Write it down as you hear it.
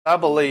I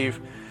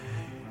believe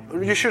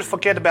you should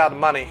forget about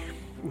money.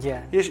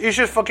 Yeah. You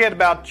should forget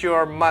about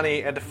your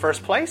money at the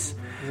first place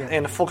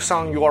and focus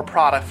on your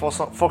product,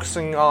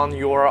 focusing on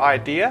your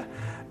idea.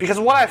 Because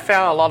what I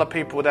found a lot of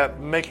people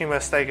that making a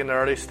mistake in the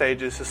early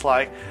stages is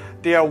like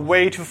they are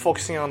way too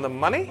focusing on the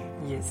money.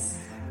 Yes.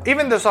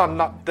 Even though it's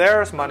not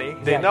theirs money,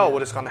 they know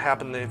what is going to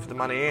happen if the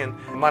money in.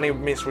 Money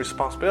means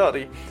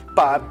responsibility,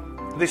 but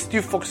they're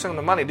still focusing on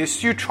the money. They're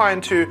still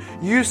trying to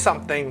use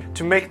something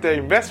to make the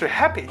investor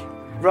happy,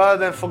 rather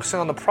than focusing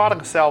on the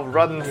product itself,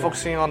 rather than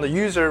focusing on the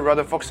user,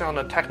 rather than focusing on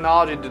the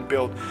technology to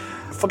build.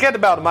 Forget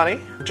about the money,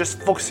 just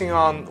focusing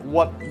on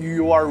what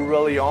you are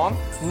really on.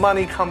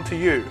 Money come to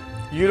you.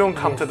 You don't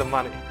come to the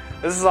money.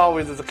 This is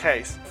always the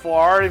case. For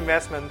our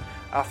investment,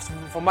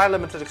 for my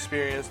limited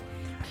experience.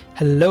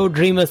 Hello,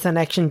 dreamers and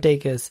action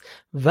takers.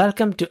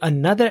 Welcome to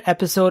another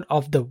episode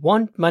of the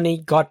Want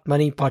Money, Got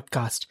Money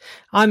podcast.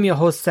 I'm your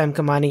host, Sam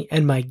Kamani,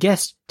 and my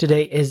guest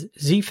today is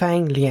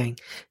Zhifang Liang.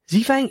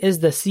 Zhifang is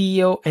the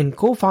CEO and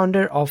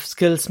co-founder of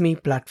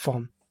SkillsMe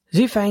platform.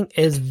 Zhifang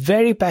is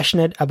very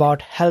passionate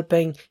about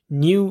helping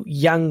new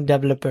young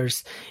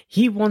developers.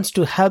 He wants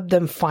to help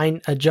them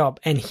find a job,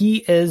 and he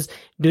is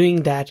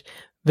doing that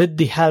with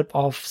the help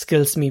of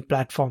SkillsMe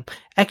platform.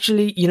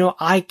 Actually,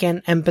 I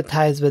can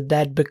empathize with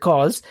that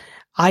because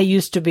I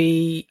used to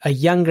be a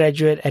young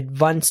graduate at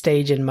one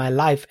stage in my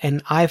life,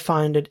 and I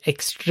found it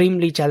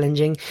extremely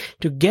challenging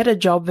to get a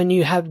job when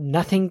you have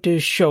nothing to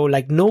show,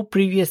 like no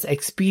previous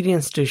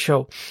experience to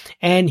show.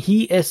 And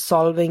he is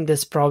solving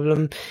this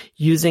problem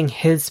using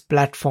his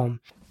platform.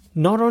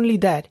 Not only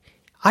that,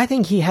 I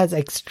think he has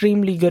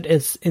extremely good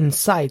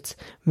insights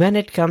when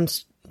it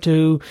comes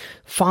to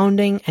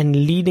founding and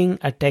leading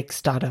a tech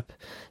startup.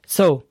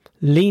 So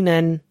lean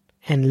in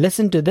and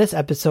listen to this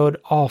episode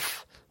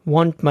of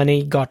Want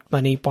Money, Got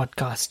Money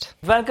podcast.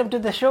 Welcome to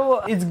the show.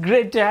 It's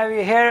great to have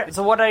you here.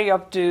 So what are you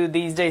up to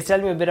these days?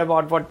 Tell me a bit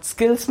about what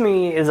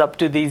SkillsMe is up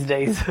to these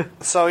days.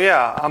 So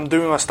I'm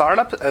doing a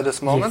startup at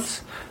this moment.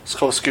 Yes. It's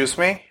called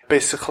SkillsMe.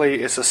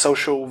 Basically, it's a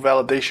social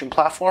validation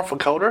platform for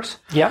coders.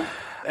 Yeah.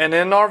 And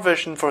in our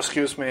vision for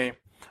SkillsMe,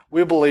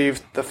 we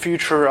believe the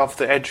future of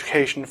the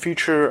education,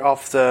 future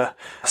of the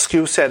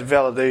skill set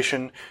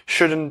validation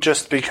shouldn't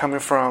just be coming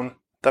from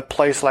the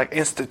place like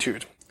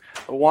institute.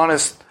 One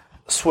is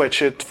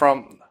switch it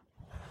from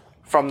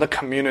the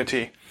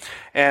community,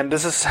 and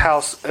this is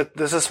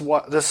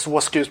what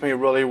SkillsMe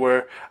really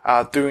we're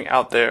doing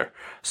out there.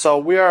 So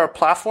we are a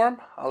platform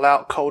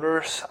allow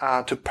coders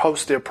to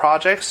post their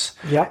projects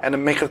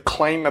and make a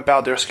claim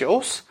about their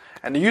skills,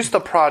 and use the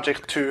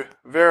project to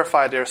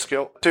verify their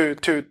skill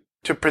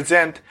to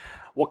present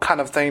what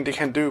kind of thing they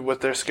can do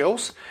with their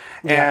skills.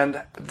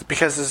 And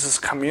because this is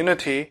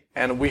community,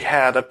 and we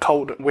had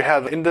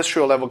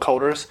industrial level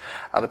coders,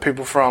 the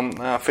people from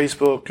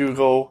Facebook,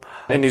 Google,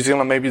 in New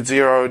Zealand, maybe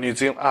Xero,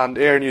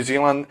 Air New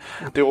Zealand,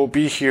 they will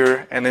be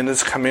here and in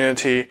this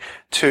community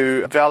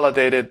to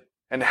validate it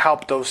and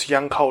help those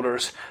young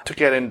coders to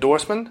get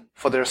endorsement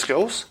for their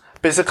skills.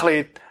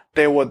 Basically,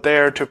 they were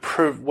there to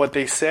prove what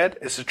they said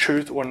is the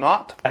truth or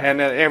not,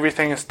 and then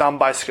everything is done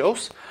by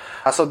skills.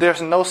 So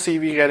there's no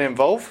CV get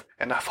involved,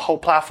 and the whole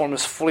platform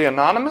is fully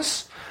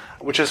anonymous,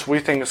 which is we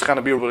think is going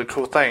to be a really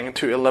cool thing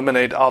to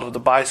eliminate all of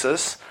the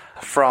biases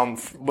from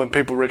when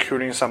people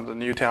recruiting some of the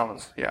new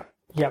talents.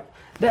 Yep.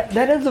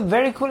 That is a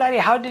very cool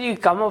idea. How did you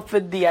come up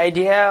with the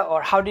idea,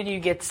 or how did you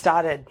get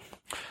started?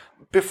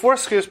 Before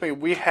SkillsMe,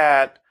 we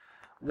had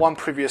one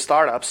previous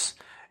startups,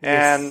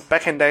 and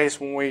back in days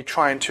when we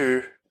trying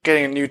to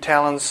getting new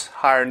talents,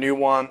 hire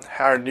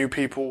new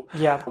people,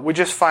 we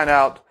just find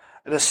out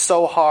it is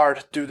so hard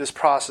to do this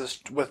process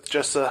with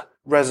just a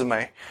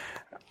resume,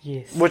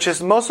 which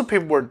is most of the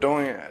people are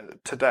doing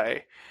it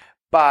today.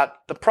 But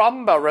the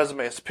problem about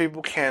resume is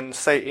people can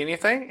say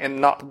anything and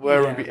not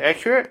very be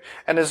accurate,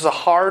 and it's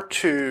hard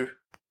to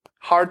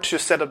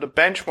set up the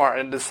benchmark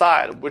and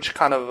decide which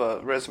kind of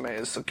a resume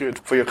is good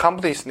for your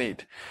company's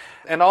need.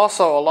 And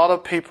also, a lot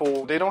of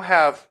people, they don't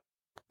have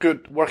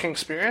good working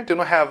experience. They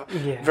don't have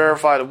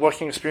verified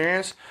working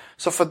experience.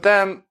 So for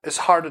them, it's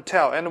hard to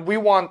tell. And we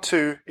want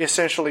to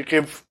essentially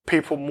give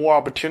people more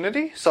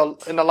opportunity. So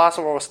in the last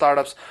of our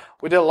startups,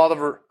 we did a lot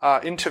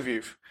of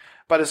interviews,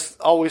 but it's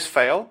always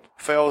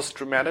fails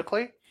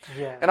dramatically.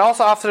 And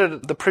also after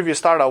the previous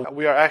startup,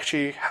 we are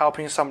actually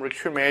helping some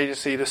recruitment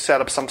agency to set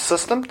up some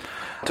system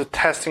to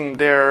testing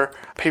their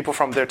people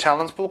from their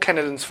talent pool,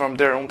 candidates from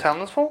their own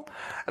talent pool.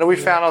 And we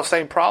found out the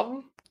same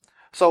problem.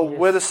 So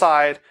we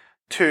decided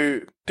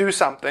to do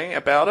something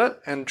about it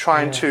and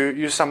trying to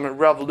use some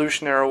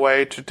revolutionary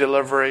way to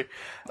deliver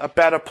a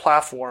better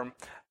platform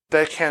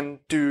that can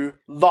do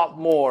a lot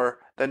more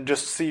than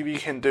just CV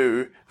can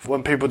do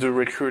when people do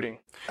recruiting.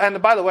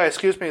 And by the way,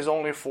 SkillsMe is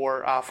only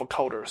for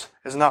coders.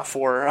 It's not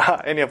for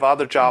any of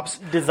other jobs.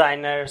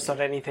 Designers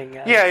or anything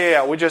else.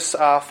 Yeah. We just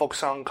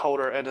focus on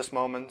coder at this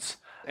moment.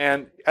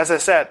 And as I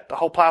said, the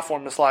whole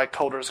platform is like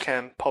coders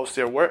can post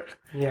their work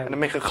and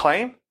make a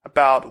claim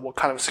about what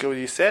kind of skill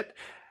you said.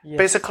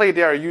 Basically,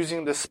 they are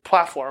using this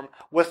platform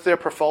with their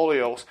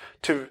portfolios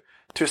to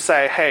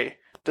say, hey,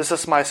 this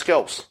is my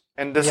skills.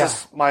 and this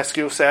is my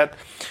skill set.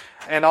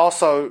 And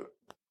also,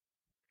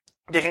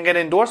 they can get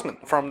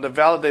endorsement from the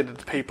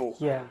validated people.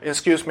 Yeah.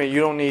 Excuse me, you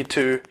don't need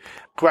to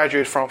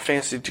graduate from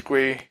fancy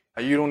degree.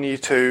 You don't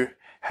need to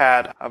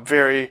had a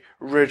very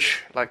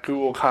rich, like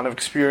Google kind of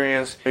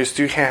experience. You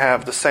still can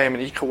have the same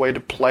and equal way to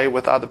play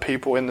with other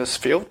people in this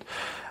field.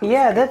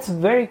 Yeah, that's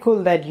very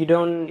cool that you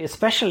don't,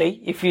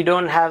 especially if you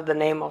don't have the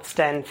name of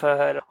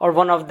Stanford or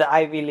one of the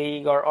Ivy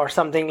League or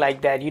something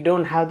like that, you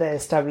don't have the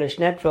established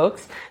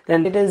networks,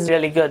 then it is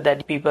really good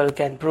that people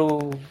can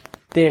prove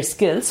their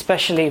skills,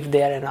 especially if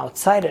they are an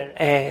outsider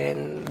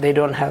and they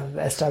don't have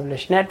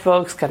established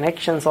networks,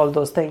 connections, all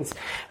those things.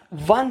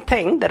 One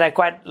thing that I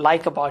quite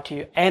like about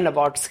you and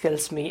about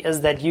SkillsMe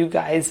is that you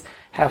guys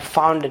have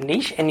found a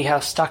niche and you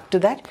have stuck to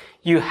that.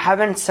 You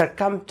haven't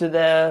succumbed to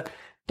the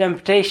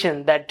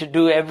temptation that to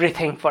do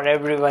everything for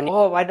everyone.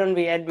 Oh, why don't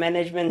we add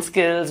management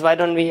skills? Why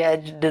don't we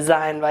add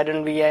design? Why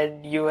don't we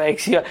add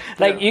UX?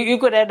 You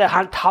could add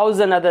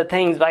 1,000 other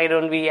things. Why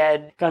don't we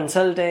add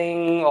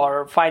consulting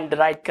or find the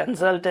right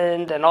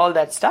consultant and all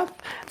that stuff?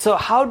 So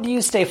how do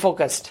you stay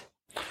focused?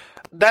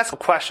 That's a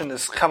question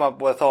that's come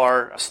up with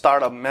our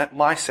startup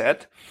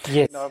mindset.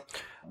 Yes.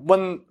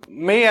 When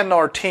me and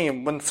our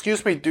team, when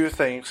SkillsMe do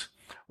things,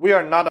 we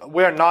are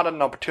not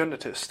an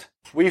opportunist.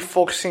 We're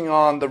focusing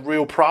on the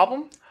real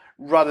problem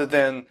rather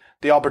than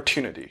the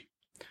opportunity.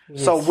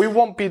 Yes. So we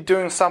won't be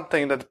doing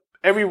something that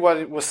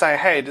everybody was saying,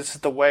 hey, this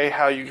is the way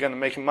how you're going to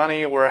make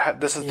money, or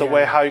this is the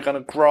way how you're going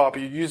to grow up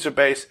your user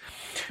base.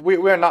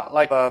 We're not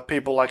like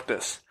people like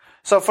this.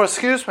 So for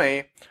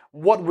SkillsMe,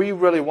 what we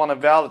really want to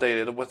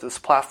validate with this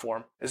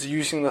platform is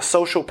using the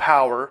social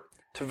power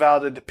to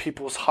validate the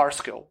people's hard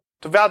skill,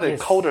 to validate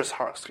coders'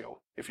 hard skill,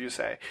 if you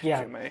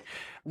may,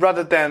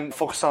 rather than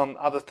focus on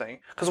other things.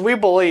 Because we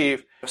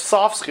believe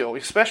soft skill,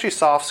 especially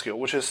soft skill,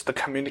 which is the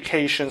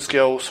communication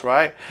skills,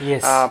 right?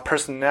 Yes.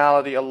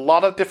 Personality, a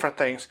lot of different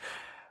things,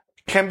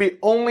 can be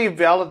only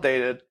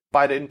validated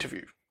by the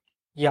interview.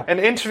 Yeah. And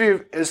the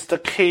interview is the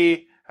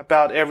key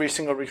about every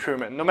single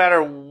recruitment, no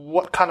matter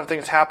what kind of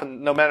things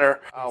happen, no matter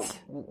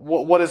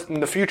what is in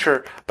the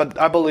future. But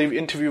I believe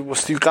interview was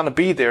still going to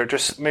be there,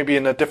 just maybe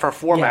in a different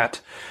format.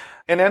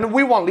 Yeah. And then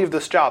we won't leave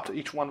this job to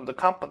each one of the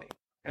company.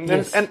 And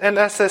then, and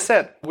as I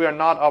said, we are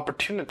not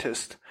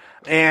opportunists.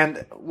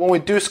 And when we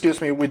do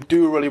SkillsMe, we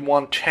do really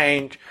want to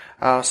change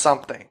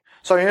something.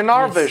 So in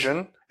our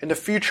vision, in the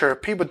future,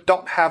 people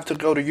don't have to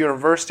go to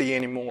university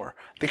anymore.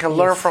 They can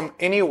learn from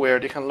anywhere.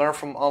 They can learn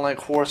from online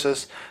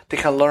courses. They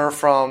can learn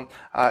from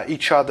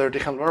each other. They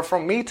can learn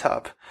from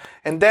Meetup.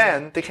 And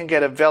then they can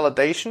get a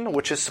validation,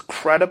 which is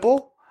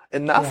credible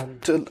enough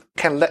to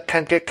can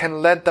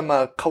let them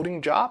a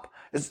coding job.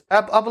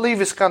 I believe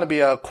it's going to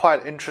be a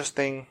quite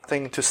interesting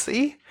thing to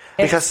see.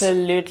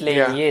 Absolutely,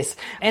 yes.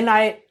 And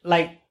I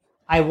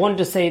want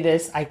to say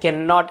this, I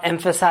cannot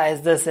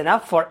emphasize this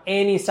enough for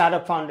any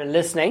startup founder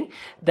listening,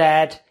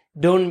 that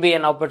don't be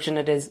an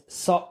opportunist.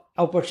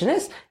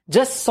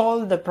 Just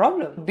solve the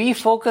problem. Be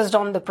focused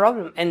on the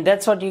problem. And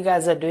that's what you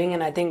guys are doing.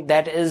 And I think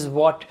that is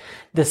what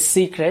the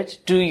secret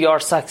to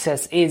your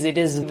success is. It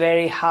is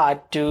very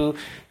hard to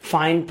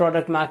find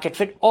product market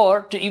fit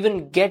or to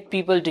even get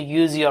people to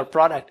use your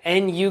product.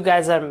 And you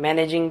guys are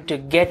managing to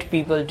get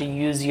people to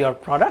use your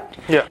product.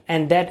 Yeah.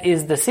 And that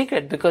is the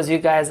secret, because you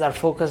guys are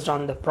focused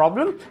on the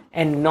problem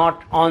and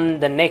not on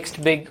the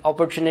next big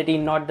opportunity,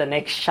 not the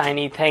next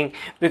shiny thing.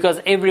 Because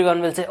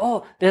everyone will say,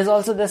 oh, there's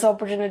also this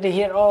opportunity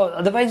here. Oh,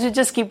 otherwise you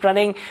just keep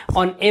running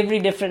on every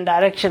different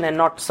direction and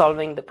not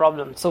solving the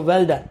problem. So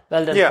well done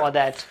for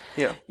that.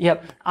 Yeah.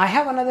 Yep. I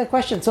have another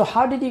question. So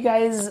how did you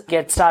guys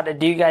get started?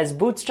 Do you guys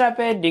bootstrap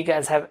it? Do you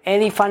guys have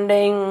any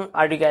funding?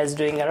 Are you guys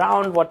doing a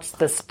round? What's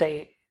the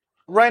state?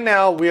 Right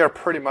now, we are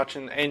pretty much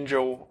in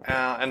angel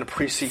and a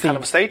pre-seed kind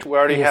of state. We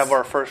already have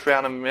our first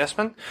round of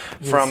investment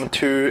from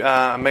two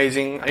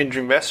amazing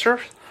angel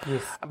investors.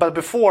 Yes. But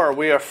before,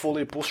 we are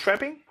fully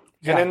bootstrapping.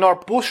 And in our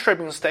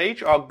bootstrapping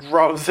stage, our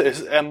growth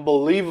is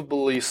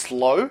unbelievably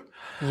slow.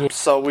 Yes.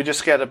 So we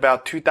just get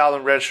about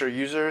 2,000 registered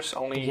users,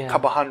 only a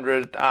couple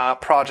hundred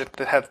projects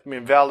that have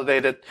been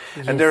validated.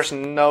 Yes. And there's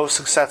no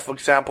successful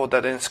example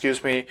that in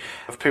SkillsMe,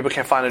 if people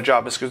can find a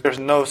job, there's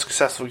no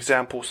successful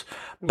examples.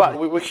 But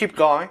we keep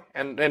going.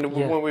 And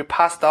when we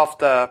passed off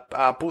the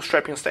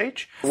bootstrapping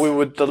stage, we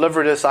would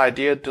deliver this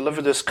idea,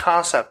 deliver this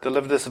concept,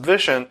 deliver this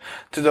vision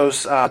to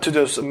those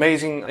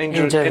amazing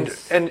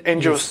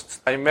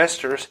angels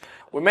investors.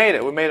 We made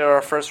it. We made it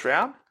our first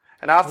round.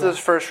 And after this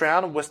first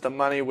round, with the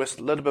money, with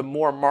a little bit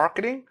more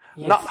marketing,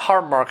 not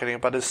hard marketing,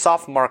 but it's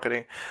soft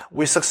marketing,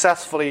 we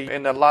successfully,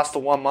 in the last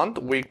 1 month,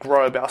 we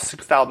grow about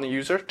 6,000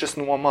 users just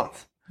in 1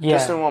 month. Yeah.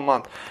 Just in 1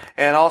 month.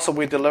 And also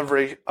we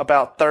deliver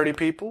about 30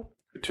 people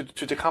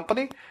to the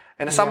company,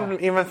 and some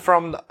even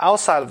from the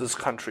outside of this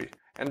country.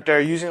 And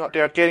they're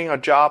getting a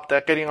job, they're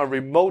getting a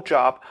remote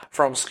job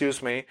from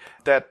SkillsMe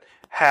that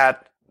had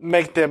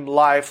make them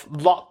life a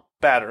lot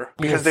better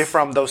because they're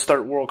from those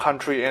third world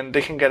country and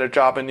they can get a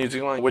job in New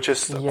Zealand, which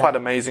is quite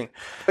amazing.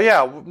 But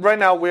yeah, right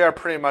now we are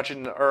pretty much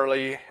in the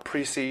early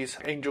pre-seed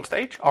angel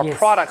stage. Our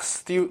products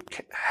still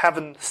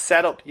haven't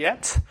settled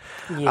yet.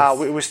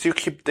 We still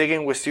keep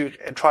digging. We still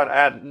try to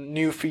add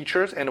new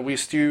features and we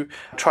still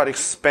try to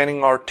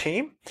expanding our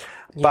team.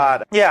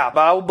 But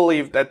I will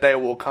believe that they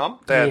will come.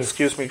 That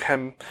Skills Me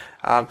can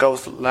go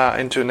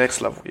into the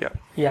next level.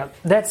 Yeah,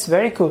 that's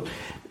very cool.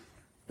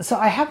 So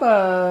I have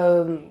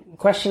a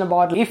question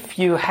about if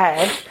you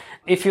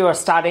are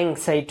starting,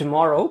 say,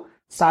 tomorrow,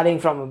 starting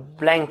from a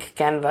blank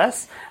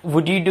canvas,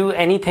 would you do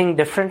anything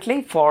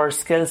differently for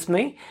Skills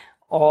Me?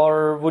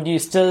 Or would you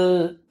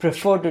still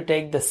prefer to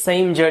take the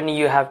same journey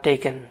you have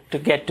taken to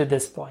get to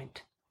this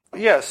point?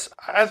 Yes,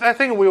 I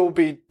think we will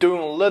be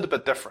doing a little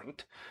bit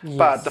different.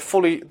 But the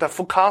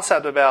full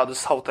concept about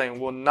this whole thing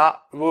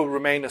will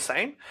remain the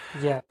same.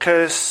 Yeah.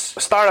 Because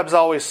startup is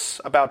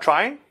always about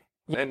trying,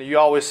 and you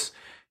always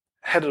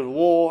head to the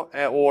wall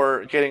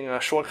or getting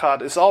a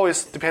shortcut. It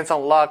always depends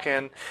on luck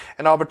and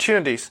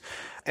opportunities.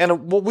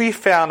 And what we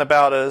found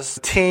about is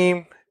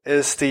team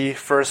is the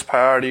first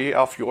priority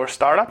of your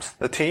startups.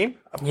 The team,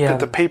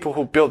 the people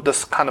who build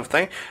this kind of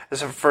thing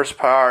is the first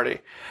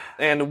priority.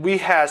 And we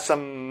had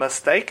some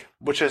mistake,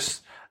 which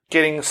is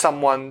getting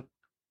someone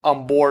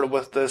on board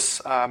with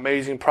this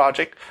amazing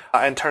project.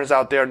 And turns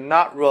out they're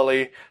not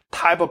really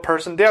type of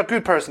person. They're a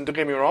good person, don't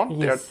get me wrong.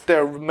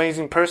 They're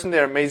amazing person.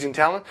 They're amazing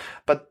talent,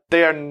 but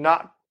they are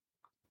not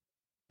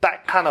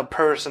that kind of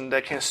person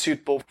that can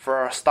suitable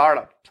for a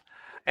startup.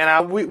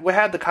 And we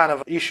had the kind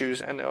of issues,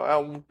 and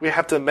we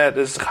have to admit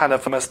it's kind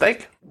of a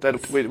mistake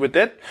that we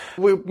did.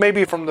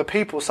 Maybe from the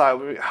people side,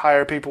 we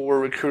hire people, we're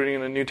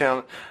recruiting the new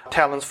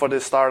talents for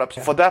this startup.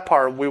 For that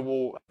part, we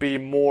will be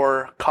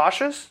more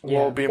cautious.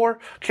 We'll be more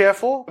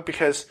careful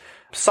because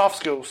soft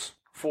skills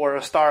for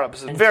a startup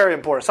is very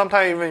important.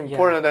 Sometimes even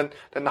important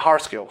than the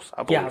hard skills,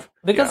 I believe.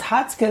 Because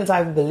hard skills,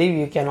 I believe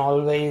you can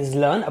always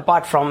learn,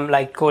 apart from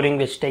like coding,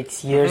 which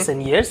takes years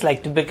and years.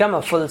 Like to become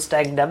a full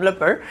stack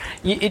developer,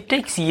 it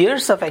takes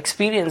years of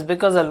experience,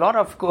 because a lot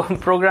of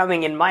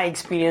programming, in my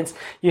experience,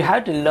 you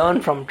have to learn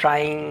from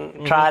trial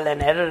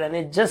and error, and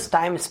it's just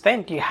time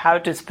spent. You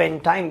have to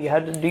spend time. You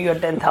have to do your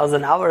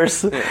 10,000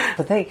 hours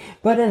thing.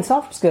 But in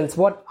soft skills,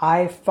 what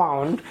I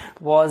found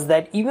was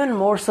that even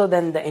more so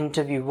than the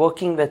interview,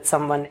 working with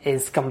someone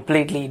is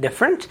completely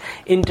different.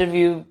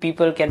 Interview,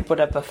 people can put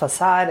up a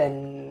facade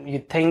and you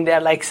think they're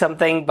like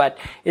something, but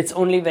it's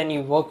only when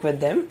you work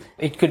with them,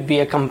 it could be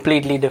a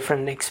completely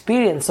different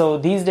experience. So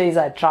these days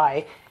I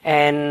try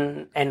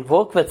and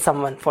work with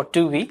someone for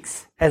 2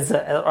 weeks as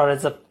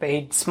a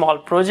paid small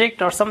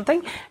project or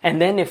something.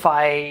 And then if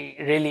I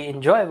really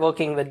enjoy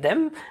working with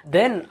them,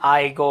 then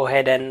I go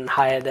ahead and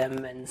hire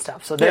them and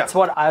stuff. So that's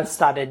what I've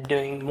started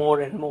doing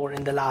more and more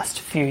in the last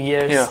few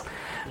years.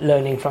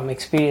 Learning from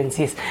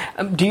experiences.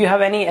 Do you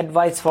have any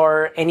advice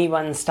for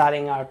anyone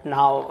starting out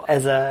now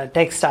as a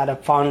tech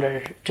startup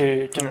founder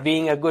to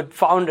being a good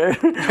founder?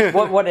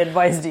 What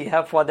advice do you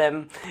have for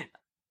them?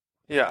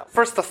 The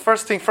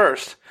first thing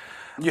first,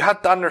 you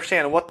have to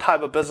understand what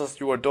type of business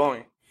you are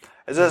doing.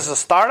 Is this a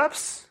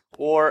startups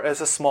or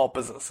is it small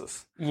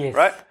businesses? Yes.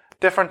 Right?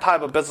 Different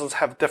type of business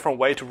have different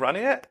way to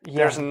running it.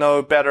 There's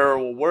no better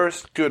or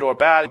worse, good or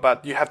bad,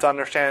 but you have to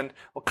understand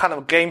what kind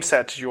of game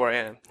set you are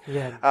in.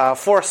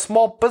 For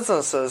small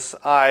businesses,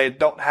 I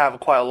don't have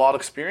quite a lot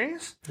of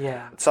experience.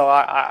 So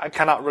I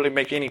cannot really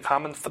make any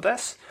comment for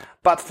this.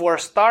 But for a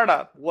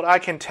startup, what I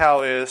can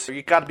tell is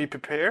you got to be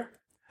prepared.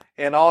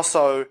 And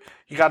also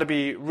you got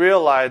to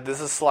realize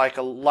this is like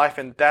a life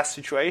and death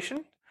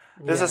situation.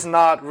 This is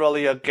not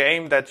really a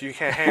game that you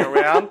can hang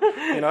around,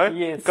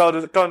 go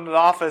to the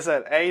office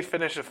at 8,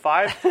 finish at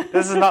 5.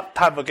 This is not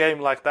type of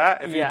game like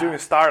that if you're doing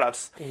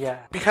startups.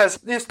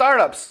 Because in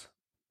startups,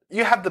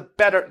 you have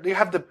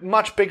the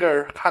much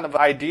bigger kind of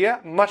idea,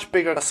 much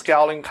bigger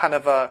scaling kind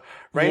of a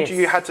range.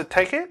 You have to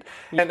take it.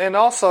 And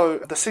also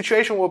the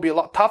situation will be a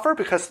lot tougher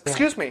because,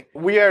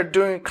 we are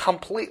doing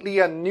completely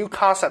a new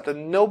concept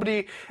and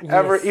nobody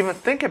ever even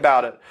think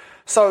about it.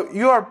 So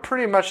you are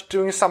pretty much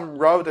doing some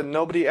road that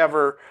nobody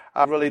ever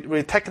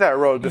really take that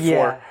road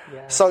before.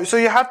 So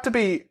you have to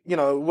be,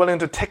 willing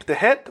to take the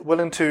hit,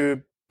 willing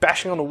to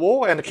bashing on the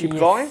wall and keep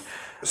going.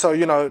 So,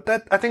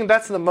 I think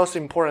that's the most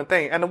important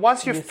thing. And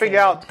once you figure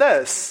out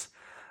this,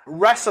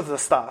 rest of the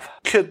stuff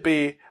could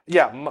be,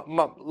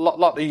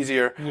 lot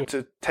easier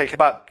to take.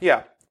 But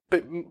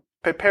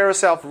prepare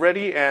yourself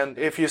ready. And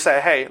if you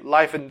say, hey,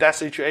 life and death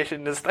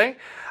situation, this thing,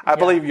 I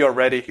believe you're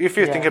ready. If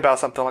you think about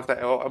something like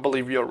that, I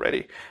believe you're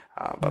ready.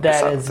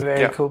 That is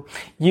very cool.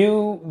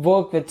 You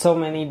work with so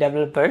many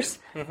developers.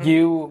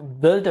 You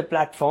build a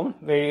platform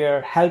where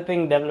you're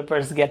helping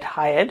developers get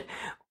hired.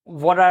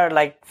 What are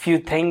like few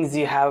things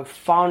you have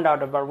found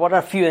out about? What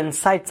are few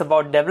insights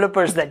about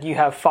developers that you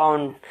have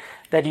found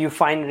that you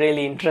find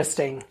really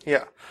interesting?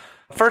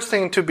 First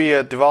thing to be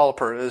a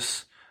developer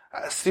is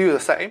still the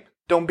same.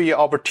 Don't be an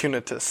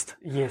opportunist.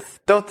 Yes.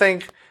 Don't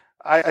think,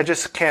 I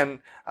just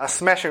can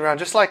smash it around,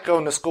 just like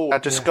going to school. I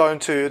just go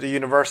into the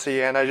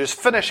university and I just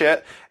finish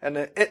it. And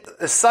it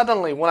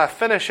suddenly, when I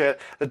finish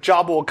it, the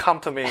job will come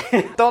to me.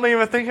 Don't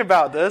even think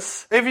about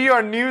this. If you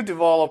are new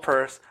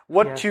developers,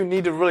 what you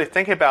need to really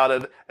think about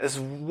it is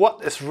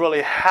what is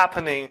really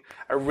happening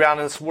around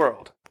this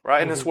world,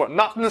 right? In this world,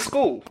 not in the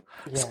school.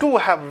 School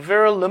have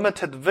very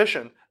limited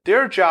vision.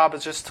 Their job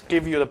is just to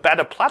give you a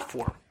better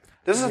platform.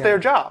 This is their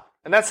job,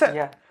 and that's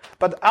it.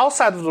 But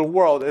outside of the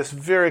world, it's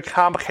very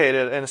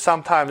complicated, and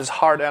sometimes it's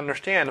hard to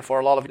understand for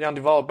a lot of young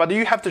developers. But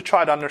you have to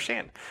try to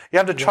understand. You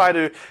have to try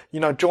to,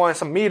 join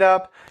some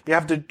meetup. You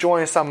have to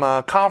join some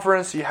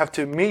conference. You have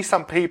to meet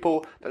some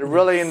people that are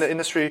really in the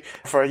industry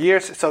for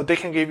years, so they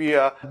can give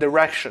you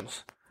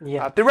directions.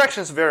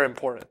 Direction is very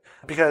important,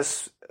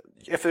 because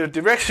if the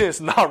direction is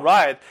not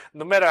right,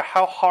 no matter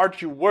how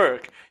hard you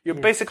work, you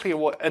basically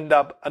will end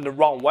up in the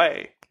wrong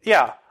way.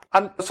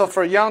 And so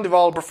for a young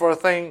developer,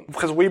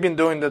 because we've been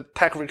doing the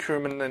tech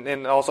recruitment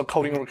and also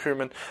coding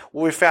recruitment,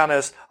 what we found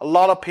is a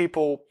lot of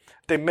people,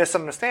 they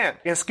misunderstand.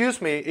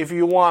 Excuse me, if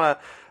you want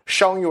to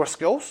show your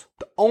skills,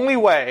 the only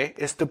way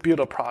is to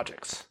build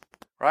projects,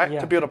 right?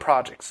 To build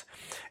projects.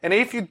 And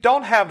if you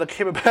don't have the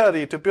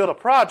capability to build a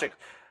project,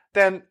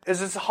 then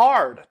it's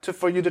hard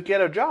for you to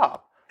get a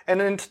job. And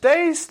in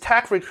today's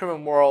tech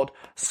recruitment world,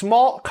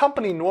 small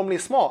company normally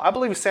small. I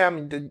believe,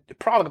 Sam, the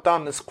product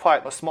done is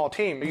quite a small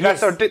team. You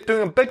guys are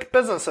doing big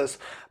businesses,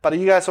 but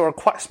you guys are a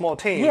quite small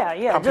team.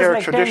 Compared just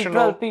like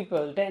traditional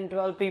 10,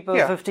 12 people,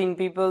 15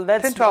 people.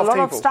 That's 10, 12 a lot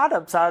people. Of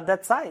startups are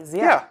that size.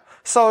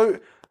 So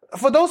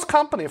for those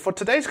companies, for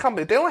today's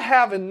company, they don't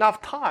have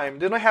enough time.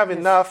 They don't have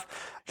enough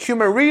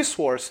human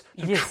resource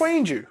to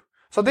train you.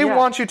 So they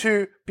want you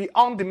to be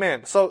on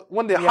demand. So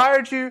when they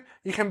hired you,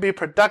 you can be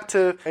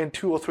productive in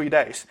 2 or 3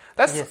 days.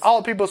 That's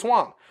all people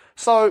want.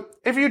 So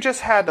if you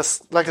just had a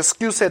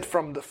skill set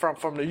from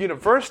the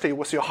university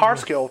with your hard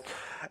skill,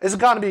 it's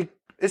gonna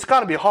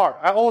be hard.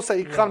 I always say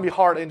it's gonna be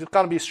hard and it's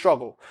gonna be a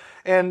struggle.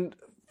 And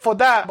for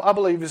that, I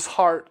believe it's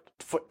hard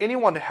for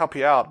anyone to help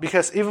you out,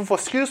 because even for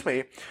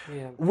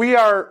we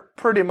are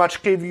pretty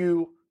much give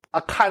you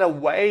a kind of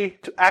way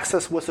to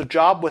access with a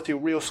job with your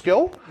real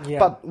skill,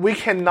 but we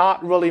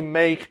cannot really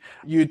make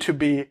you to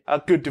be a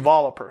good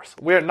developers.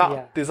 We're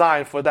not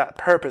designed for that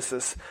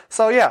purposes.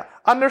 So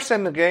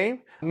understand the game,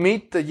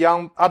 meet the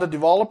young other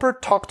developer,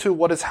 talk to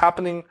what is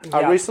happening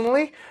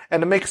recently,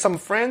 and make some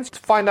friends to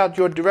find out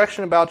your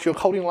direction about your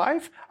coding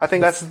life. I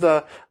think that's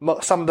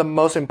some of the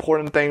most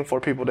important thing for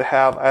people to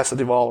have as a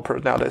developer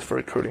nowadays for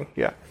recruiting.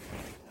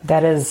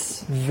 That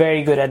is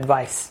very good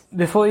advice.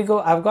 Before we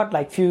go, I've got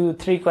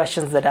 3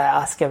 questions that I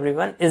ask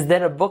everyone. Is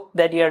there a book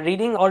that you're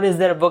reading, or is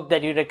there a book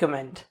that you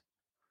recommend?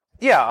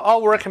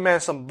 I'll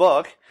recommend some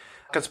book.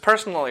 Because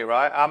personally,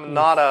 right, I'm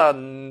not a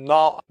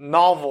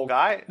novel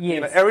guy.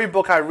 Every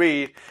book I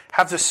read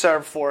have to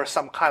serve for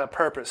some kind of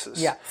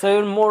purposes. So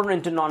you're more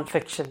into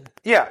nonfiction.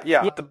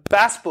 The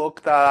best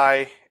book that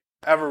I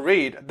ever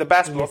read,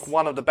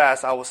 one of the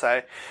best, I would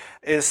say,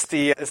 is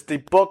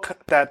the book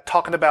that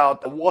talking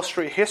about Wall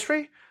Street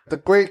history. The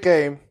Great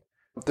Game,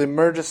 The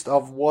Emergence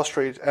of Wall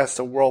Street as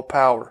the World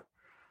Power.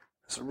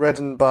 It's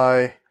written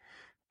by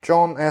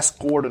John S.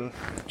 Gordon.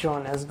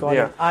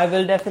 I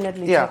will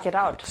definitely check it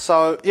out.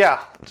 So,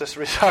 just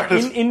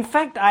restarted. In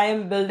fact, I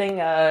am building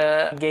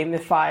a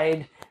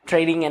gamified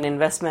trading and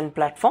investment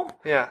platform.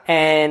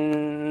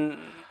 And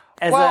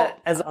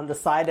as on the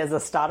side as a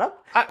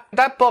startup.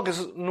 That book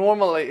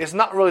is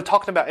not really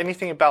talking about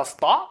anything about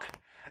stock.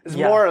 It's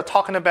more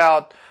talking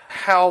about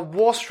how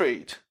Wall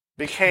Street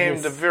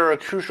became the very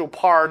crucial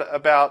part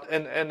about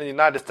in the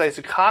United States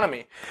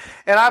economy.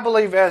 And I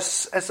believe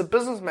as a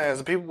businessman,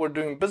 as people who are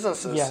doing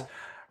businesses,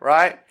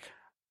 right?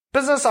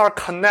 Business are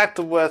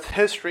connected with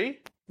history,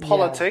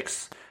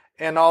 politics,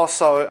 and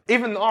also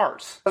even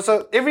arts.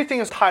 So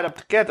everything is tied up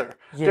together.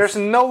 There's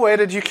no way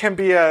that you can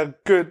be a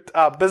good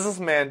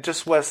businessman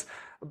just with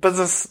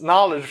business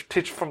knowledge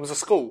teach from the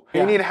school.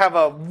 You need to have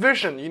a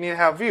vision. You need to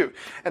have a view.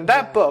 And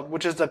that book,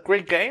 which is The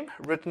Great Game,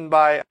 written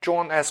by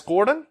John S.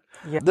 Gordon,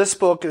 this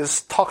book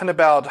is talking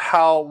about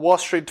how Wall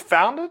Street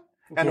founded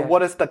and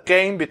what is the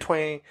game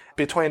between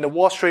the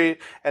Wall Street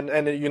and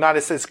the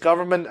United States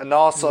government, and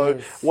also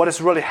what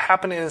is really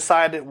happening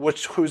inside it,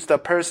 who's the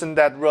person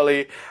that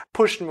really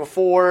pushed them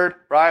forward,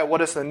 right? What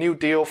is the new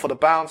deal for the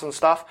bonds and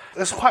stuff?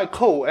 It's quite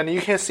cool. And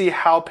you can see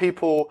how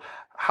people,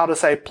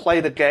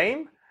 play the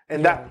game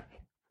in that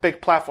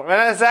big platform.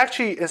 And it's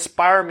actually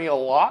inspired me a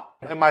lot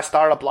in my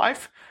startup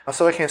life.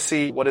 So I can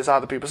see what is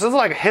other people. So it's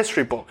like a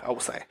history book, I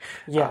would say.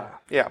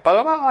 But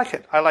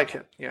I like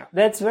it.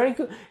 That's very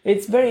cool.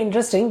 It's very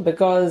interesting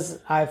because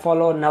I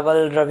follow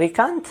Naval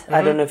Ravikant.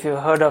 I don't know if you've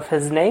heard of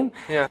his name.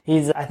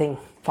 He's, I think,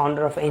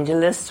 founder of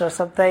AngelList or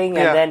something.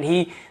 And then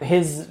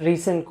his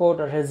recent quote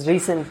or his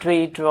recent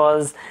tweet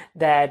was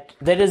that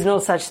there is no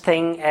such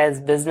thing as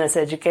business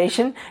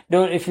education.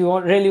 If you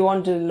really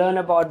want to learn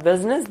about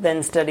business,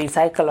 then study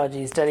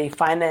psychology, study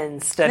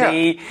finance,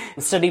 study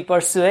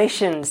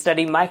persuasion,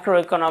 study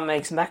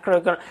microeconomics,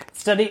 macroeconomics,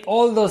 study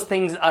all those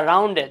things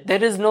around it.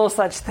 There is no such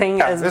such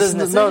thing as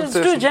business. It's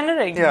too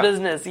generic,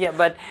 business. Yeah,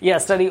 but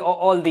study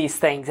all these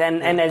things.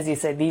 And as you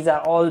said, these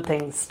are all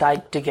things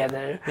tied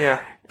together.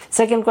 Yeah.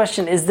 Second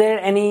question, is there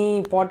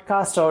any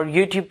podcast or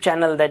YouTube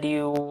channel that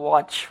you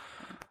watch?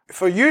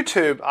 For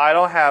YouTube, I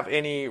don't have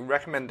any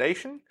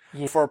recommendation.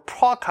 Yeah. For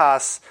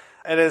podcasts,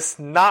 it is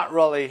not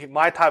really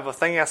my type of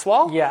thing as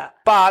well. Yeah.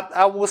 But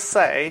I would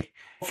say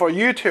for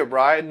YouTube,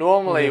 right,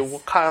 normally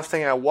what kind of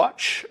thing I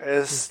watch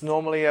is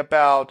normally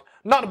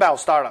not about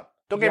startup.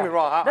 Don't get me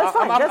wrong. That's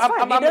fine.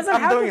 It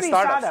doesn't have to be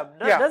startup.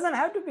 It doesn't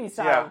have to be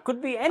startup.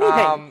 Could be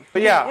anything.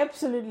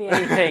 Absolutely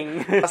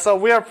anything. So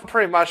we are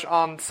pretty much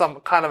on some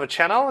kind of a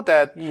channel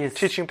that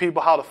teaching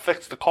people how to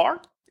fix the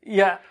car.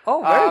 Yeah.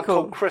 Oh, very cool.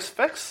 Called Chris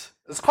Fix.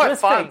 It's quite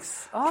fun.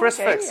 Chris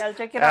Fix. I'll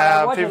check it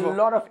out. I watch a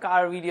lot of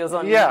car videos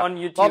on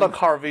YouTube. A lot of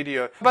car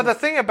video. But the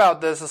thing about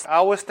this is I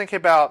always think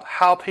about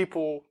how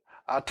people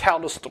tell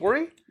the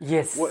story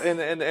in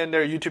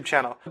their YouTube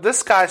channel.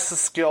 This guy's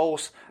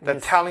skills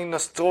that telling the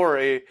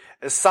story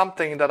is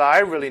something that I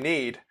really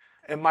need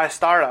in my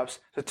startups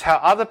to tell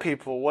other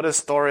people what is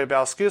story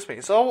about.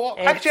 So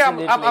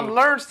actually, I'm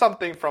learned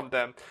something from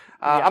them.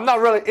 I'm not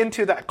really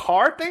into that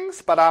car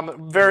things, but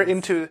I'm very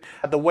into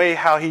the way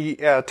how he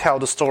tell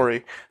the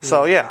story.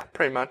 So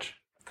pretty much.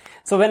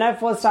 So when I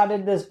first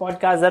started this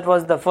podcast, that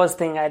was the first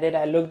thing I did.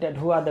 I looked at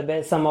who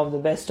are some of the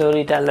best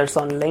storytellers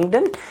on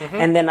LinkedIn.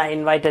 And then I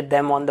invited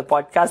them on the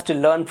podcast to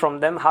learn from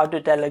them how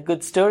to tell a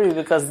good story,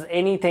 because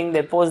anything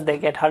they post, they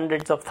get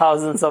hundreds of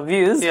thousands of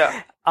views.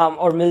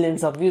 Or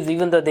millions of views,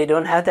 even though they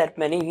don't have that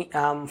many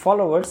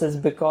followers, is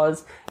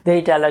because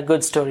they tell a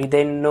good story.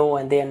 They know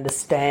and they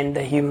understand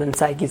the human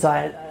psyche. So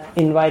I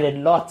invited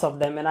lots of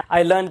them, and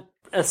I learned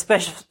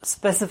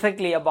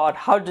specifically about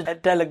how to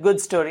tell a good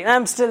story. And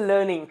I'm still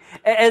learning,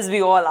 as we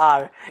all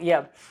are.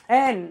 Yeah.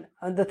 And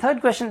the third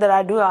question that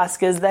I do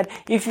ask is that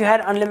if you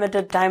had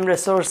unlimited time,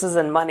 resources,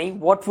 and money,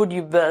 what would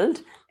you build,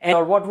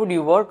 or what would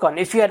you work on?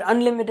 If you had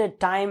unlimited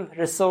time,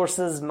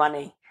 resources,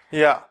 money.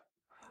 Yeah.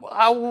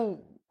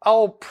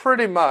 I'll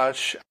pretty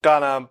much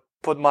gonna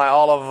put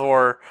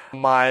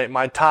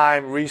my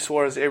time,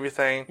 resource,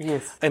 everything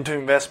into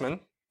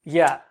investment.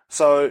 Yeah.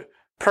 So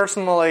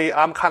personally,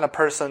 I'm kind of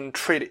person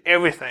treat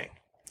everything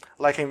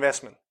like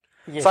investment.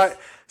 Yes.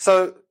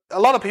 So a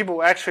lot of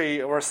people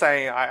actually were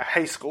saying I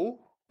hate school,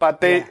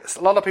 but a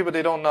lot of people,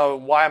 they don't know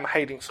why I'm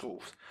hating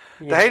schools.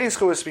 The hating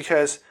school is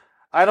because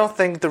I don't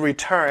think the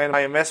return, my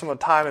investment of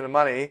time and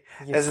money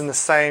is in the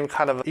same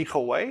kind of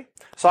equal way.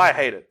 So I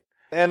hate it.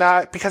 And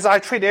because I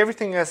treat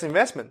everything as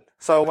investment.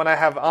 So when I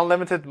have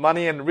unlimited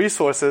money and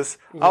resources,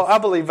 I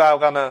believe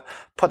I'm gonna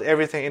put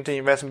everything into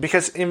investment,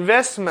 because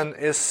investment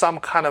is some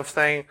kind of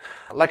thing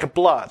like a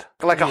blood,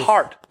 like a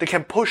heart. They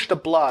can push the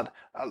blood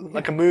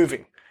like a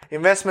moving.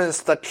 Investment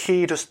is the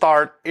key to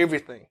start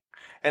everything.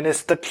 And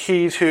it's the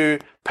key to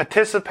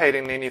participate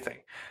in anything.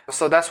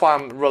 So that's why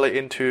I'm really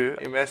into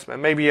investment.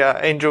 Maybe an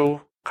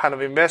angel kind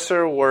of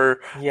investor, or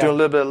do a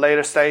little bit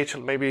later stage,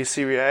 maybe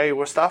Series A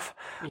or stuff.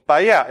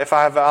 But if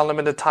I have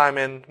unlimited time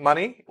and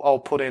money, I'll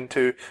put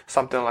into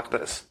something like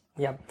this.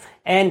 Yeah.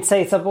 And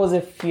suppose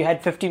if you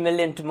had 50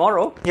 million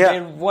tomorrow,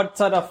 what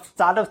sort of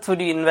startups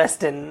would you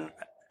invest in?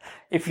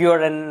 If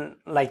you're in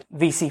like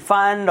VC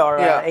fund or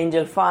an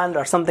angel fund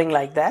or something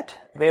like that,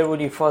 where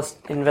would you first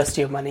invest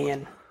your money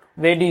in?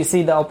 Where do you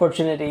see the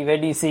opportunity? Where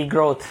do you see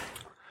growth?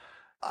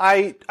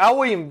 I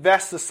will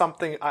invest in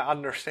something I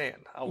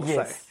understand, I would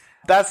say.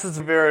 That's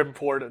very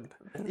important.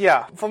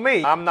 Yeah, for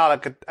me, I'm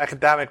not an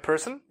academic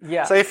person.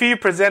 Yeah. So if you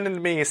presented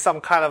me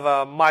some kind of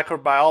a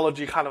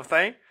microbiology kind of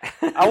thing,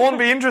 I won't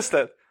be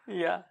interested.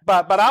 Yeah.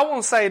 But I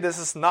won't say this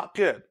is not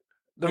good.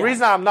 The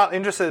reason I'm not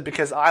interested is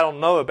because I don't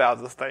know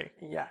about this thing.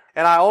 Yeah.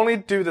 And I only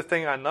do the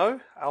thing I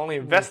know. I only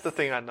invest the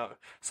thing I know.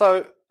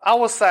 So I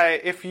would say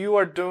if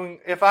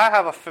I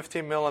have a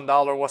 $15 million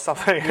or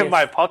something in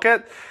my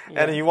pocket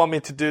and you want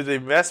me to do the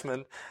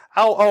investment,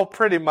 I'll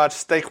pretty much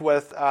stick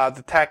with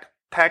the tech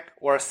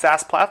or a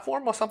SaaS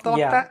platform or something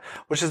like that,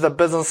 which is the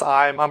business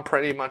I'm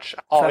pretty much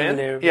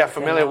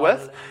familiar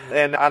with.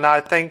 And I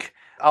think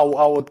I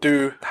will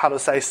do,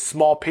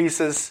 small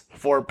pieces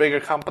for a bigger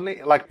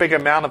company, like big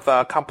amount of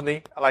a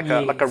company, like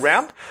a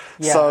round.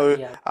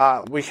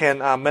 We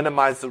can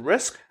minimize the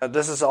risk.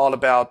 This is all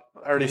about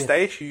early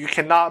stage. You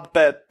cannot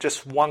bet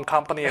just one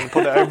company and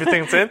put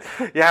everything in.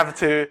 You have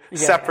to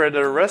separate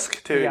the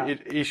risk to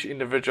each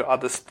individual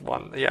other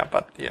one.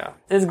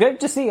 It's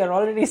great to see you're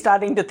already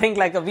starting to think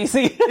like a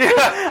VC.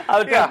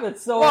 With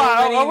so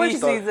many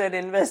VCs and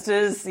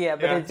investors.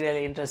 But it's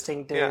really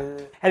interesting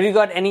to. Have you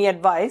got any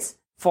advice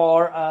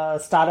for a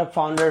startup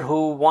founder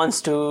who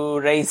wants to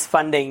raise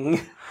funding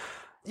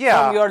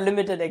from your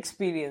limited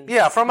experience?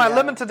 From my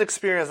limited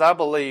experience, I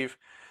believe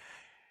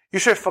you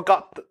should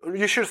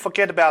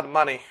forget about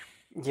money.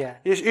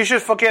 You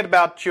should forget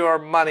about your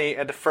money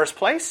at the first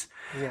place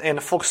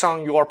and focus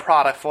on your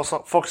product,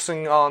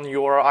 focusing on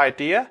your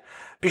idea.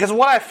 Because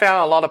what I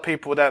found, a lot of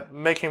people that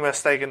making a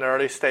mistake in the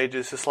early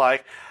stages is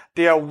like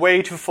they are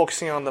way too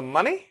focusing on the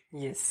money.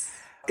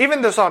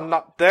 Even though it's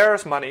not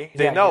theirs money,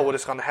 they know what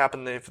is going to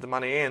happen if the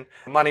money in.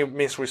 Money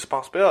means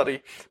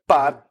responsibility.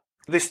 But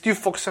They're still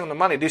focusing on the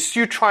money. They're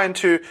still trying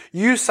to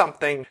use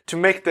something to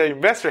make the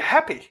investor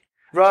happy,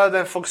 rather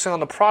than focusing on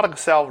the product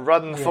itself,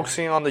 rather than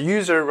focusing on the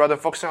user, rather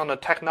than focusing on the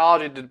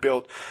technology to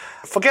build.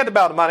 Forget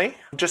about money.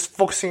 Just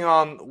focusing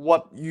on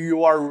what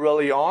you are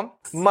really on.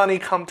 Money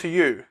come to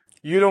you.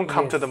 You don't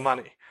come to the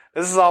money.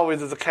 This is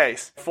always the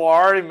case. For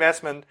our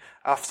investment,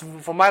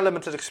 for my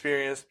limited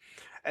experience,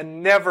 I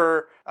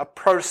never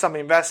approach some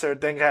investor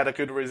then get a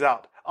good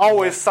result.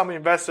 Always some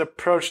investor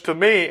approach to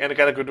me and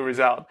get a good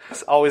result.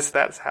 It's always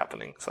that's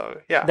happening.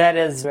 So yeah. That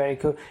is very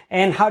cool.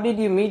 And how did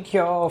you meet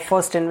your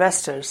first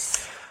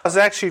investors? It was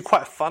actually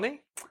quite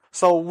funny.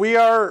 So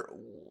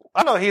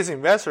I know he's an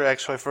investor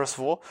actually, first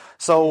of all.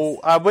 So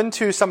I went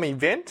to some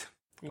event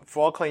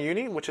for Auckland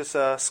Uni, which is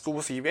a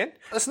school's event.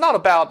 It's not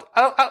about,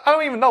 I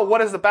don't even know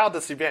what is about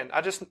this event. I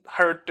just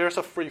heard there's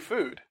a free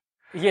food.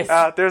 Yes.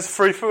 There's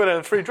free food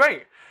and free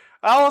drink.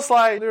 I was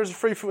like, there's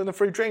free food and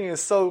free drink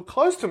is so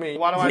close to me.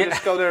 Why don't I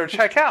just go there and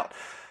check out?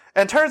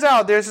 And turns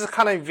out there's this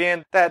kind of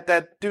event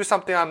that do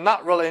something I'm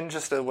not really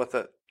interested with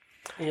it.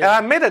 Yeah. And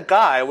I met a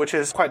guy, which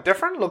is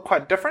look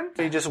quite different.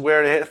 He just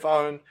wear the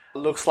headphone,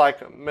 looks like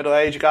a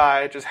middle-aged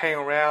guy, just hang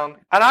around.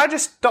 And I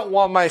just don't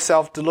want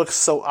myself to look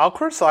so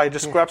awkward, so I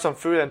just grab some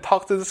food and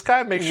talk to this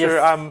guy, make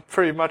sure I'm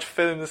pretty much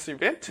fit in this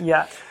event.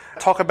 Yeah.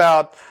 Talk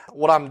about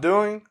what I'm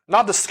doing,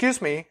 not excuse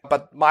me,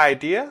 but my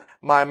idea,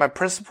 my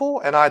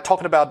principle, and I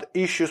talking about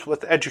issues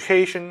with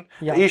education,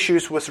 the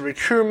issues with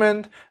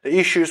recruitment, the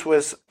issues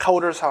with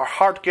coders how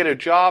hard to get a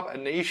job,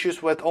 and the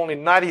issues with only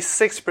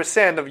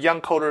 96% of young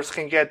coders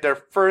can get their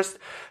first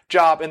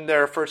job in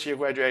their first year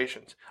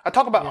graduations. I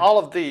talk about all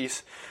of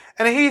these,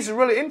 and he's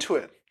really into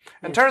it.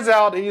 And turns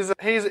out he's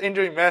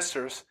angel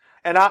investors.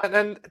 And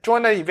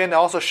during the event, I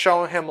also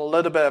shown him a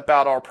little bit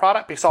about our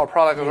product because our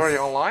product is already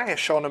online. I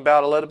shown him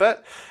about a little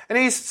bit, and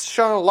he's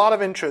shown a lot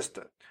of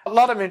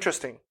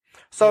interesting.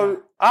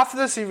 So after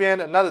this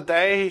event, another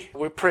day,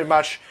 we pretty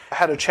much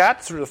had a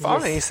chat through the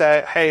phone, and he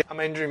said, "Hey, I'm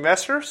angel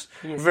investors.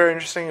 Very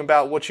interesting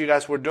about what you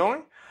guys were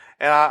doing,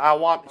 and I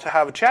want to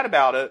have a chat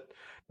about it."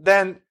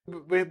 Then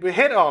we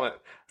hit on it.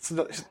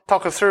 So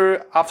talk us through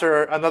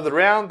after another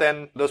round,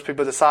 then those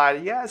people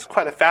decide, it's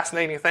quite a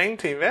fascinating thing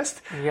to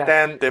invest. Yeah.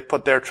 Then they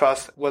put their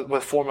trust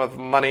with form of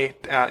money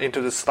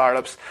into the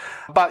startups.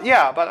 But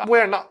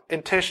we're not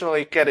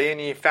intentionally getting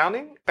any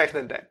funding back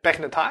in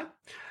the time.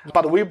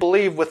 But we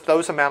believe with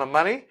those amount of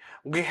money,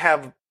 we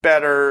have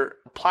better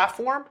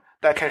platform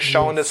that can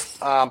show this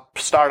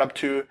startup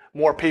to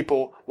more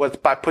people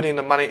by putting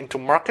the money into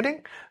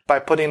marketing, by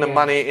putting the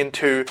money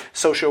into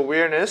social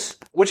awareness,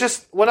 which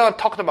is, when I'm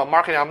talking about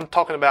marketing, I'm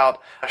talking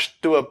about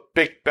do a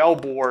big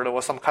billboard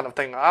or some kind of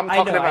thing. I'm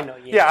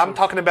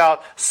talking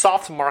about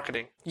soft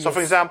marketing. Yes. So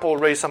for example,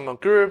 raise some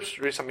groups,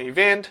 raise some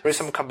event, raise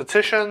some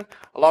competition,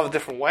 a lot of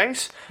different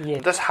ways.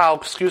 Yes. That's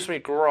how,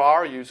 grow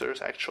our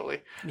users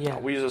actually. Yeah.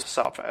 We use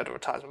soft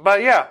advertising.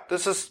 But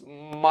this is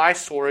my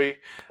story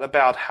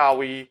about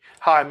how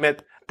I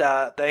met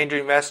the angel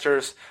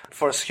investors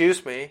for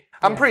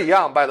I'm pretty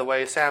young, by the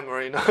way, Sam.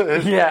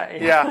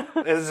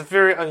 It's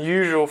very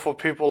unusual for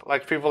people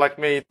like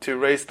me to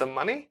raise the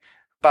money,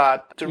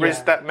 but to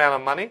raise that amount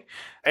of money,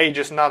 age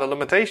is not a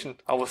limitation,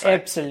 I would say.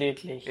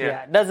 Absolutely.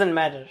 Doesn't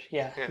matter.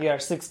 You are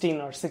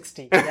 16 or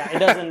 60. It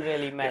doesn't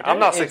really matter. I'm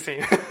not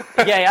 16.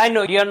 I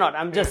know you're not.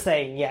 I'm just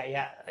saying.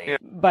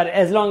 But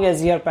as long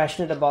as you're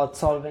passionate about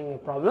solving a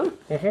problem,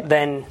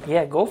 then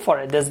go for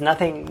it. There's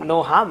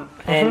no harm.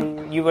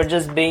 And you were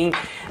just being.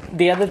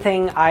 The other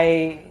thing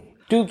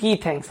two key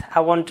things I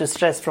want to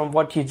stress from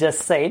what you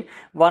just said.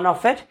 One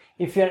of it,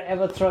 if you're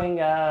ever throwing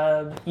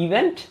an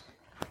event,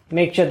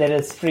 make sure there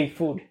is free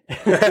food.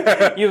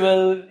 You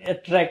will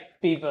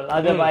attract people.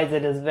 Otherwise,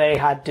 it is very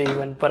hard to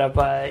even put up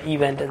an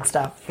event and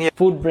stuff.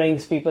 Food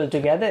brings people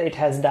together. It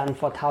has done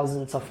for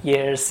thousands of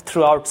years,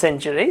 throughout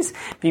centuries.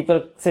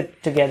 People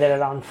sit together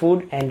around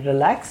food and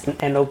relax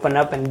and open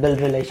up and build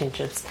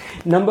relationships.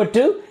 Number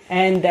two,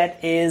 and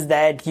that is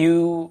that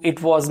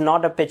it was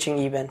not a pitching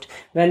event.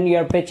 When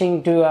you're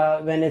pitching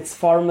when it's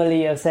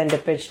formally you send a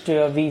pitch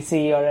to a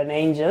VC or an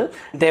angel,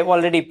 they've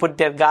already put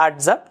their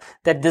guards up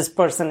that this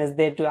person is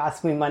there to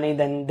ask me money.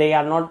 Then they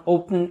are not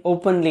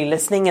openly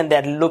listening, and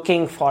they're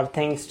looking for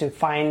things to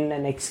find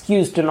an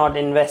excuse to not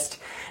invest.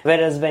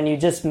 Whereas when you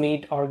just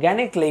meet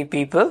organically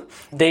people,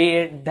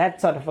 that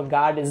sort of a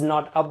guard is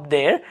not up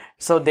there.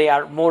 So they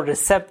are more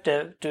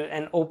receptive to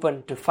and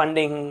open to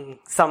funding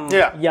some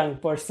young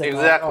person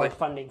or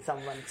funding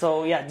someone.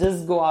 So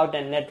just go out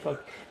and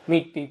network,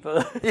 meet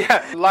people.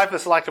 Life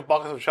is like a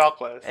box of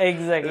chocolates.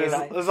 Exactly.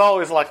 It's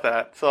always like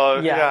that.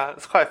 So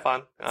it's quite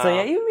fun.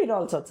 So you meet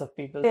all sorts of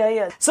people.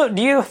 So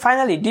do you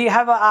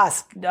have a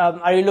ask?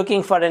 Are you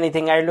looking for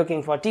anything? Are you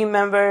looking for team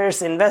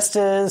members,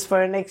 investors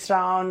for a next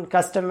round,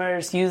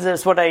 customers,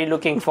 users? What are you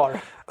looking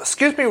for?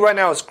 Right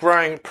now is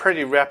growing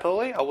pretty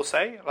rapidly, I would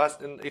say,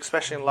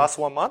 especially in the last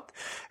 1 month.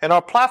 And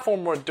our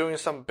platform, we're doing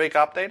some big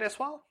update as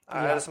well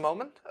at this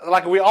moment.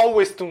 Like we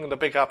always doing the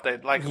big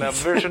update, like the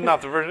version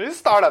of the version. These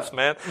startups,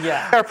 man.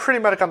 They're pretty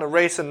much going to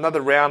raise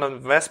another round of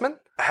investment.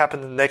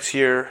 happen next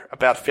year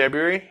about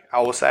February,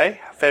 I will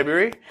say,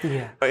 February.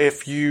 Yeah.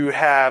 If you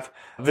have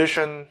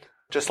vision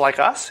just like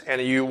us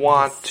and you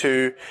want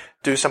to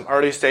do some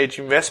early stage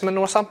investment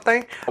or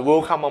something,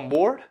 we'll come on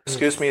board.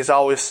 Excuse me, is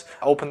always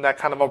open that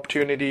kind of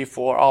opportunity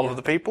for all of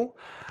the people.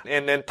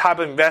 And then type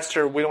of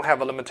investor, we don't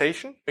have a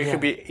limitation. It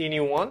could be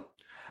anyone.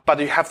 But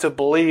you have to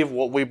believe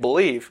what we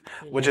believe,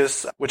 which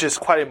is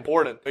quite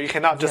important. You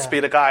cannot just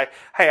be the guy,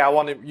 hey, I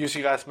want to use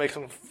you guys to make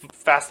some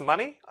fast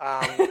money.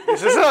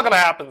 It's just not going to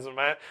happen,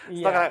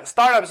 man.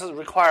 Startups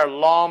require a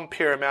long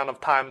period amount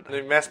of time, the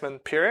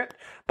investment period,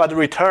 but the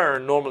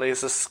return normally is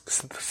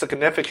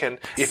significant.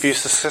 If you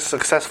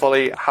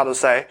successfully,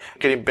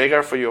 getting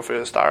bigger for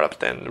your startup,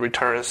 then the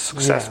return is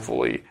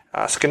successfully,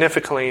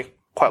 significantly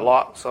quite a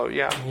lot. So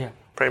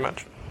pretty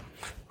much.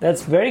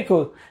 That's very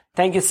cool.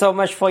 Thank you so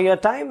much for your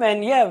time,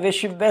 and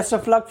wish you best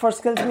of luck for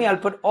SkillsMe. I'll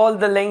put all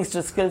the links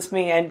to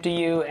SkillsMe and to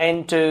you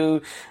and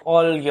to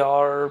all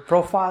your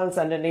profiles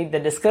underneath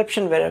the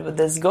description wherever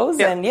this goes.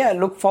 And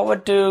look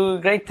forward to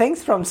great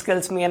things from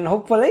SkillsMe, and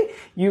hopefully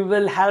you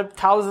will help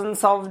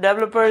thousands of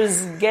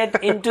developers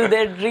get into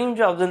their dream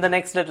jobs in the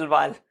next little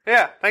while.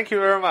 Yeah, thank you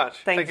very much.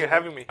 Thank you for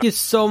having me. Thank you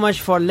so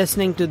much for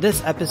listening to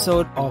this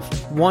episode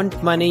of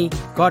Want Money,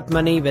 Got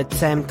Money with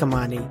Sam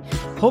Kamani.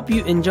 Hope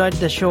you enjoyed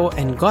the show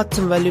and got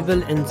some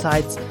valuable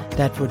insights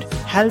that would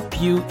help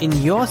you in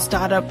your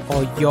startup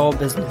or your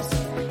business.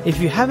 If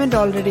you haven't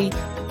already,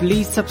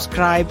 please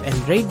subscribe and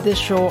rate this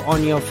show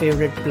on your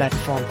favorite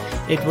platform.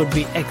 It would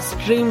be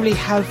extremely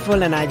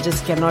helpful, and I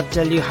just cannot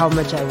tell you how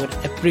much I would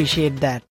appreciate that.